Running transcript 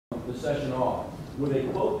the session off with a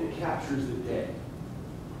quote that captures the day.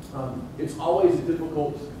 It's always a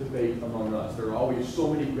difficult debate among us. There are always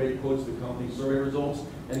so many great quotes that come from these survey results,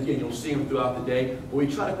 and again, you'll see them throughout the day. But we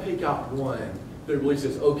try to pick out one that really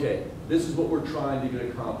says, okay, this is what we're trying to get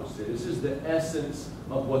accomplished here. This is the essence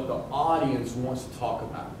of what the audience wants to talk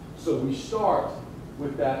about. So we start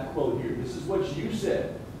with that quote here. This is what you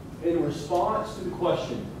said in response to the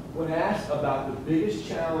question, when asked about the biggest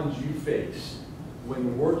challenge you face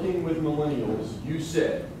when working with millennials, you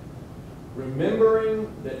said,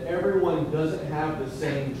 remembering that everyone doesn't have the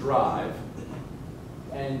same drive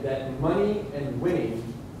and that money and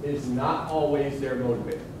winning is not always their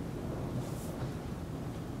motivator.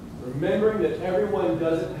 Remembering that everyone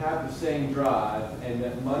doesn't have the same drive and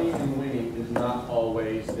that money and winning is not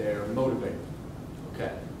always their motivator.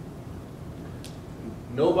 Okay.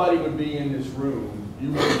 Nobody would be in this room,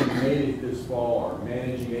 you wouldn't have made it this far,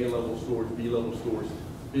 managing A-level scores, B-level scores,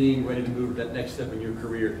 being ready to move to that next step in your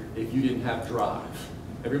career if you didn't have drive.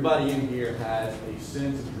 Everybody in here has a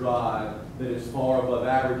sense of drive that is far above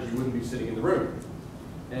average. You wouldn't be sitting in the room.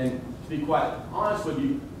 And to be quite honest with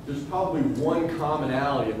you, there's probably one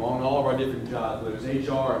commonality among all of our different jobs, whether it's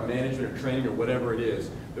HR or management or training or whatever it is.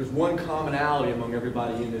 There's one commonality among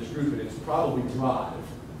everybody in this group, and it's probably drive.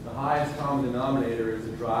 The highest common denominator is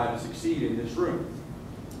the drive to succeed in this room.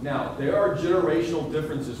 Now, there are generational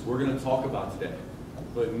differences we're going to talk about today,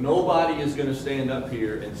 but nobody is going to stand up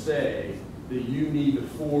here and say that you need to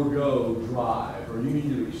forego drive or you need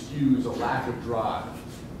to excuse a lack of drive.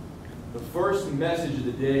 The first message of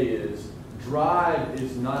the day is drive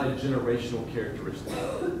is not a generational characteristic.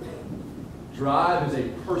 Drive is a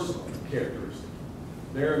personal characteristic.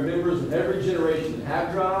 There are members of every generation that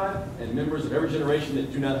have drive and members of every generation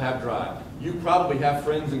that do not have drive. You probably have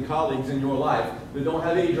friends and colleagues in your life that don't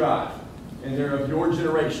have any drive, and they're of your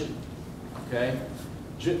generation. Okay?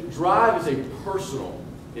 Drive is a personal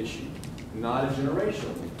issue, not a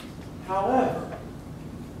generational. However,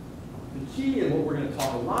 the key in what we're going to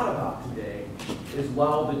talk a lot about today is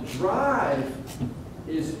while the drive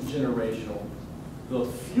isn't generational, the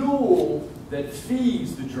fuel that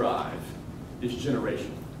feeds the drive is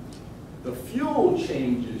generational. The fuel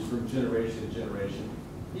changes from generation to generation,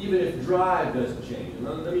 even if drive doesn't change.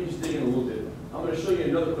 And let me just dig in a little bit. I'm going to show you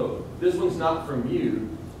another quote. This one's not from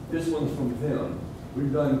you. This one's from them.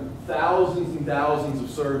 We've done thousands and thousands of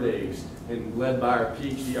surveys, and led by our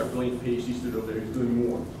PhD, our brilliant PhD student over there who's doing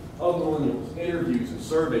more, of millennials, interviews and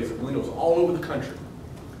surveys of millennials all over the country.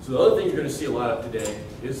 So the other thing you're going to see a lot of today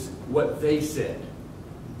is what they said,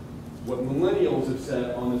 what millennials have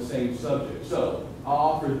said on the same subject. So I'll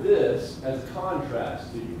offer this as a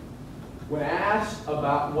contrast to you. When asked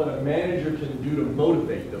about what a manager can do to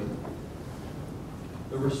motivate them,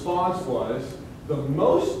 the response was, the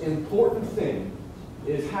most important thing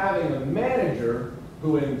is having a manager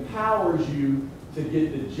who empowers you to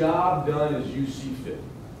get the job done as you see fit.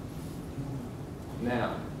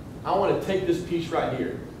 Now, I want to take this piece right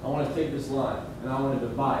here. I want to take this line, and I want to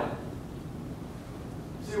divide it.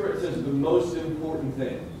 See where it says the most important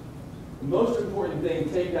thing. The most important thing,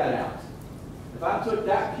 take that out. If I took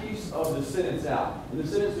that piece of the sentence out, and the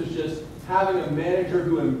sentence was just having a manager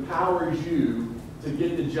who empowers you to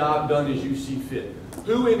get the job done as you see fit.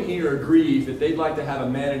 Who in here agrees that they'd like to have a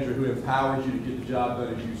manager who empowers you to get the job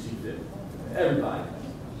done as you see fit? Everybody.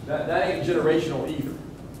 That ain't generational either.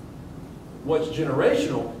 What's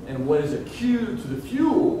generational and what is a cue to the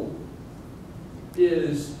fuel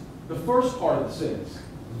is the first part of the sentence.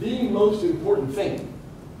 The most important thing.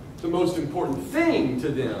 The most important thing to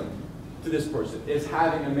them, to this person, is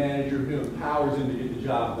having a manager who empowers them to get the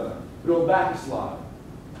job done. Go back a slide.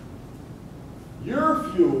 Your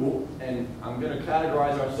fuel, and I'm going to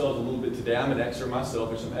categorize ourselves a little bit today. I'm an Xer myself.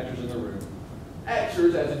 There's some Xers in the room.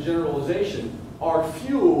 Xers, as a generalization, are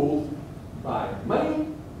fueled by money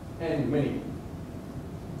and winning.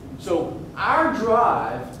 So our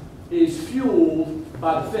drive is fueled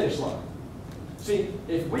by the finish line. See,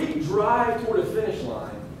 if we drive toward a finish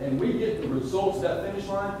line and we get the results of that finish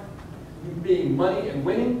line, being money and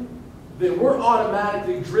winning, then we're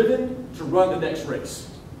automatically driven to run the next race.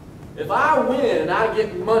 If I win and I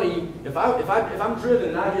get money, if I'm driven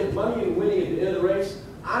and I get money and winning at the end of the race,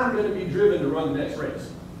 I'm going to be driven to run the next race.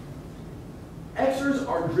 Xers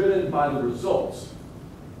are driven by the results.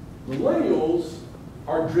 Millennials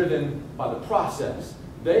are driven by the process.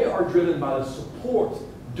 They are driven by the support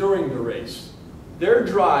during the race. Their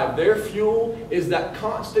drive, their fuel is that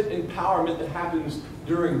constant empowerment that happens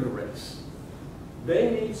during the race.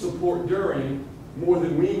 They need support during more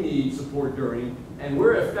than we need support during, and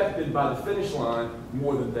we're affected by the finish line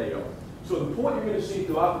more than they are. So the point you're going to see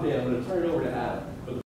throughout the day, I'm going to turn it over to Adam.